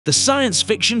The science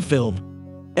fiction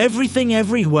film, Everything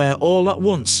Everywhere All at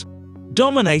Once,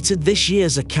 dominated this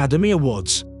year's Academy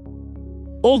Awards.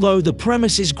 Although the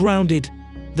premise is grounded,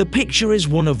 the picture is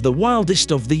one of the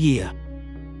wildest of the year.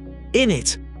 In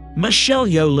it, Michelle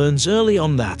Yeoh learns early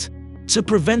on that, to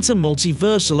prevent a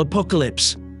multiversal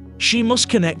apocalypse, she must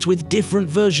connect with different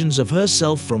versions of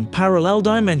herself from parallel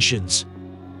dimensions.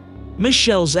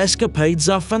 Michelle's escapades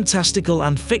are fantastical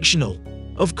and fictional,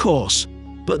 of course,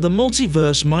 but the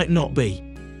multiverse might not be.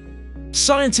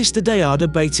 Scientists today are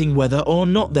debating whether or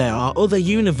not there are other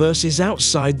universes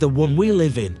outside the one we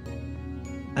live in.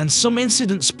 And some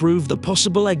incidents prove the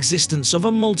possible existence of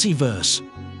a multiverse.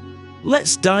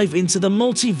 Let's dive into the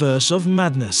multiverse of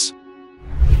madness.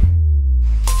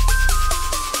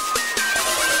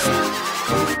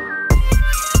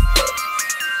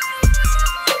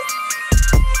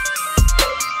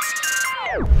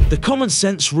 The common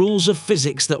sense rules of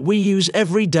physics that we use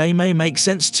every day may make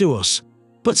sense to us,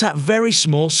 but at very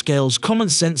small scales common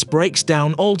sense breaks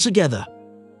down altogether.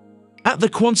 At the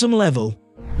quantum level,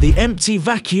 the empty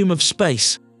vacuum of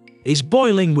space is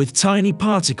boiling with tiny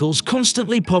particles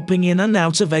constantly popping in and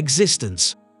out of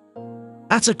existence.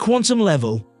 At a quantum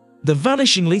level, the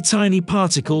vanishingly tiny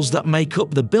particles that make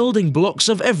up the building blocks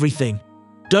of everything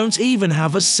don't even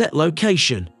have a set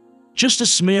location, just a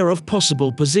smear of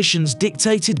possible positions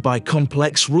dictated by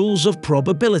complex rules of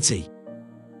probability.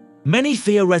 Many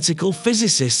theoretical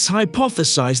physicists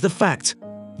hypothesize the fact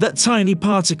that tiny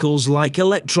particles like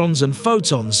electrons and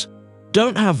photons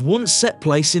don't have one set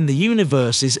place in the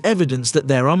universe is evidence that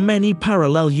there are many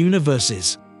parallel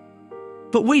universes.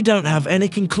 But we don't have any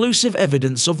conclusive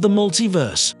evidence of the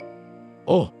multiverse.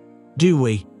 Or do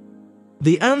we?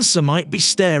 The answer might be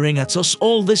staring at us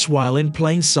all this while in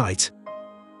plain sight.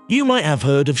 You might have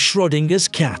heard of Schrödinger's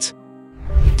cat.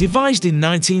 Devised in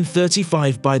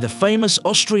 1935 by the famous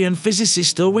Austrian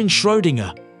physicist Erwin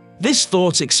Schrödinger, this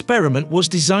thought experiment was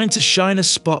designed to shine a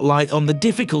spotlight on the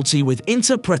difficulty with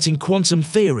interpreting quantum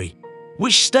theory,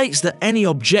 which states that any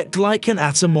object like an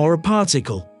atom or a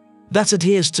particle that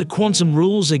adheres to quantum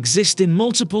rules exist in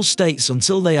multiple states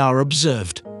until they are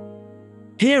observed.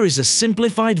 Here is a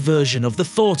simplified version of the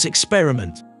thought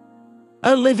experiment.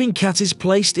 A living cat is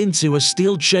placed into a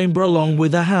steel chamber along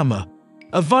with a hammer,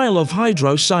 a vial of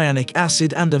hydrocyanic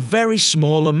acid and a very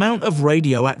small amount of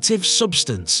radioactive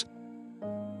substance.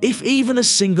 If even a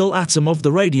single atom of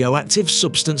the radioactive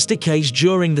substance decays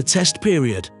during the test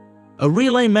period, a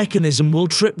relay mechanism will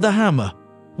trip the hammer,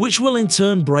 which will in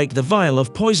turn break the vial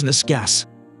of poisonous gas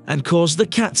and cause the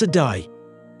cat to die.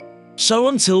 So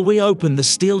until we open the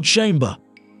steel chamber,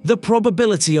 the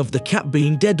probability of the cat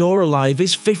being dead or alive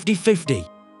is 50-50.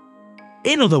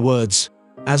 In other words,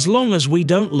 as long as we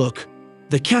don't look,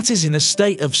 the cat is in a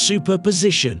state of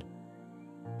superposition.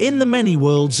 In the many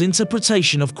worlds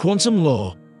interpretation of quantum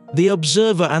law, the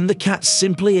observer and the cat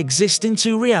simply exist in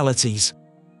two realities,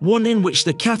 one in which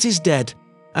the cat is dead,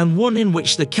 and one in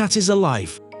which the cat is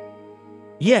alive.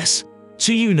 Yes,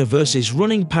 two universes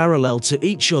running parallel to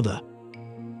each other.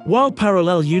 While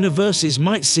parallel universes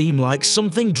might seem like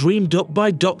something dreamed up by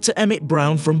Dr. Emmett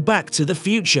Brown from Back to the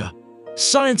Future,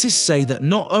 scientists say that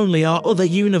not only are other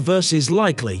universes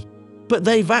likely, but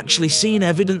they've actually seen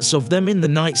evidence of them in the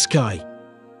night sky.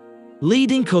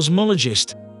 Leading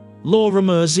cosmologist Laura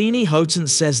Merzini-Houghton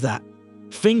says that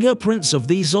fingerprints of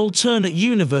these alternate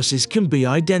universes can be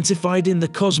identified in the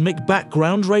cosmic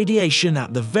background radiation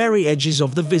at the very edges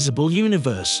of the visible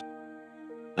universe.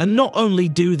 And not only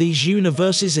do these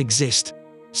universes exist,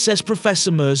 says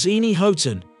Professor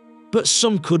Merzini-Houghton, but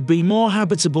some could be more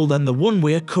habitable than the one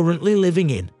we're currently living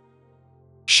in.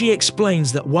 She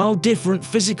explains that while different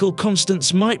physical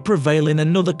constants might prevail in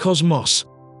another cosmos,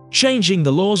 changing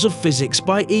the laws of physics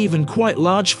by even quite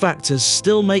large factors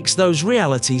still makes those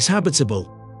realities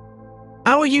habitable.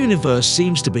 Our universe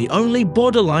seems to be only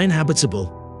borderline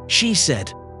habitable, she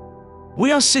said.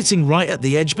 We are sitting right at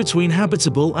the edge between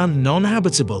habitable and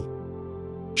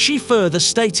non-habitable. She further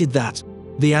stated that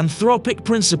the anthropic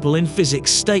principle in physics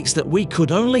states that we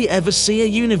could only ever see a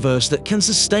universe that can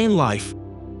sustain life.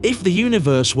 If the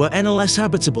universe were any less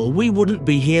habitable, we wouldn't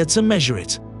be here to measure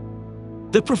it.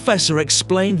 The professor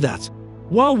explained that,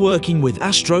 while working with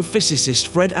astrophysicist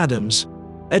Fred Adams,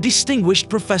 a distinguished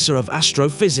professor of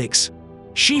astrophysics,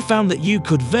 she found that you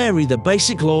could vary the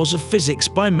basic laws of physics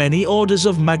by many orders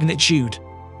of magnitude,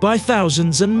 by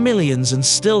thousands and millions, and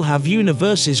still have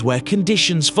universes where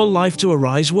conditions for life to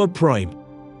arise were prime.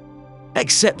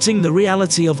 Accepting the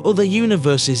reality of other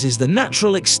universes is the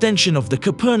natural extension of the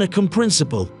Copernican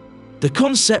principle, the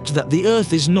concept that the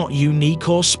Earth is not unique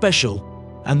or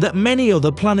special, and that many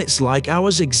other planets like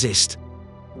ours exist.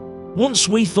 Once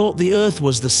we thought the Earth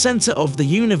was the center of the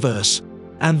universe,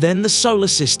 and then the solar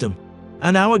system,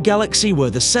 and our galaxy were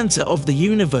the center of the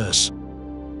universe.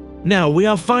 Now we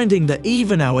are finding that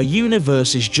even our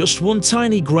universe is just one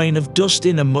tiny grain of dust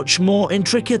in a much more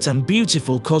intricate and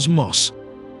beautiful cosmos.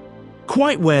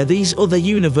 Quite where these other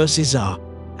universes are,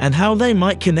 and how they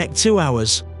might connect to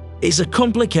ours, is a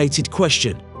complicated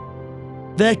question.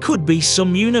 There could be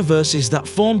some universes that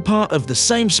form part of the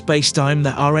same spacetime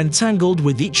that are entangled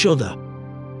with each other.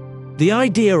 The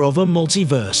idea of a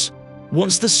multiverse,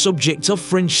 once the subject of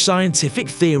fringe scientific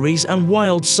theories and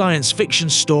wild science fiction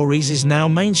stories, is now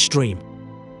mainstream.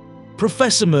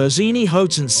 Professor Merzini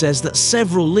Houghton says that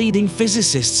several leading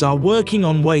physicists are working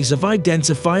on ways of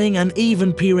identifying and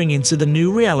even peering into the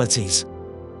new realities.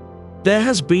 There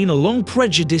has been a long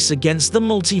prejudice against the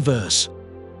multiverse.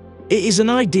 It is an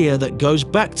idea that goes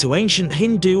back to ancient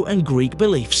Hindu and Greek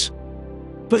beliefs.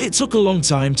 But it took a long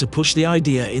time to push the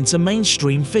idea into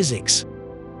mainstream physics.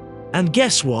 And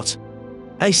guess what?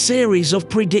 A series of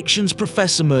predictions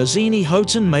Professor Merzini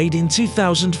Houghton made in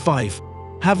 2005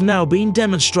 have now been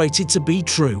demonstrated to be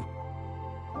true.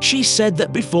 She said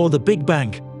that before the Big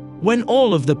Bang, when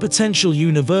all of the potential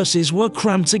universes were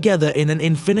crammed together in an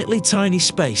infinitely tiny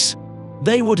space,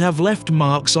 they would have left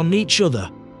marks on each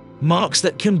other. Marks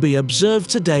that can be observed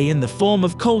today in the form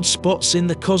of cold spots in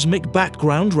the cosmic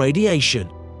background radiation.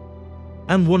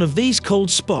 And one of these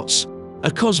cold spots, a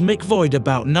cosmic void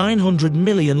about 900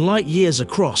 million light-years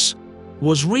across,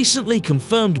 was recently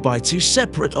confirmed by two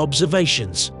separate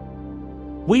observations.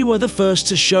 We were the first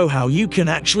to show how you can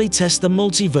actually test the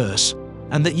multiverse,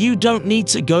 and that you don't need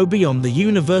to go beyond the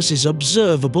universe's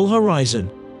observable horizon,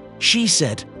 she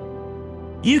said.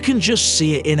 You can just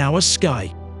see it in our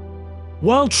sky.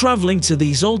 While traveling to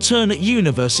these alternate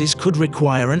universes could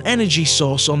require an energy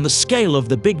source on the scale of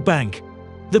the Big Bang,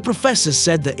 the professor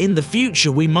said that in the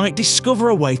future we might discover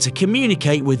a way to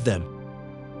communicate with them.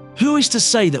 Who is to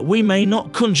say that we may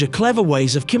not conjure clever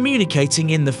ways of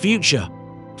communicating in the future,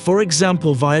 for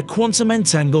example via quantum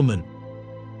entanglement?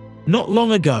 Not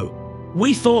long ago,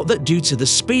 we thought that due to the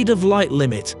speed of light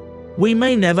limit, we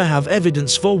may never have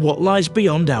evidence for what lies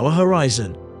beyond our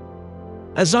horizon.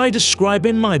 As I describe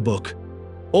in my book,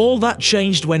 all that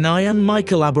changed when I and my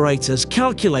collaborators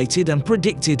calculated and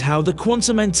predicted how the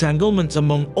quantum entanglement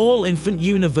among all infinite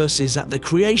universes at the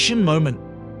creation moment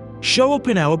show up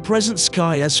in our present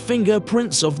sky as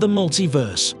fingerprints of the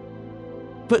multiverse.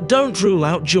 But don't rule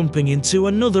out jumping into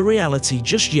another reality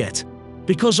just yet,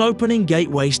 because opening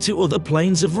gateways to other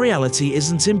planes of reality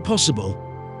isn't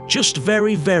impossible, just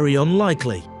very, very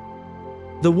unlikely.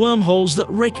 The wormholes that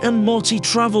Rick and Morty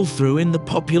travel through in the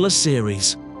popular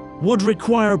series would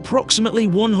require approximately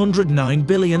 109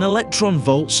 billion electron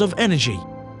volts of energy.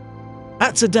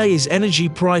 At today's energy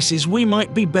prices, we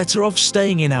might be better off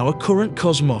staying in our current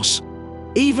cosmos,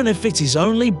 even if it is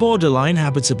only borderline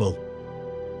habitable.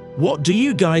 What do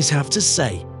you guys have to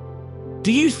say?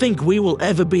 Do you think we will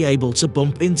ever be able to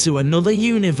bump into another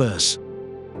universe?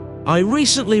 I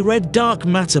recently read Dark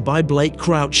Matter by Blake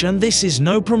Crouch, and this is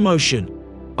no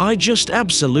promotion. I just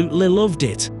absolutely loved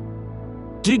it.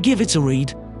 Do give it a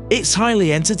read. It's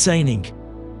highly entertaining.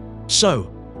 So,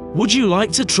 would you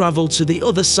like to travel to the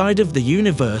other side of the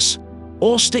universe,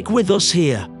 or stick with us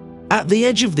here, at the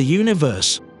edge of the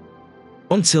universe?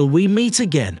 Until we meet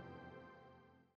again.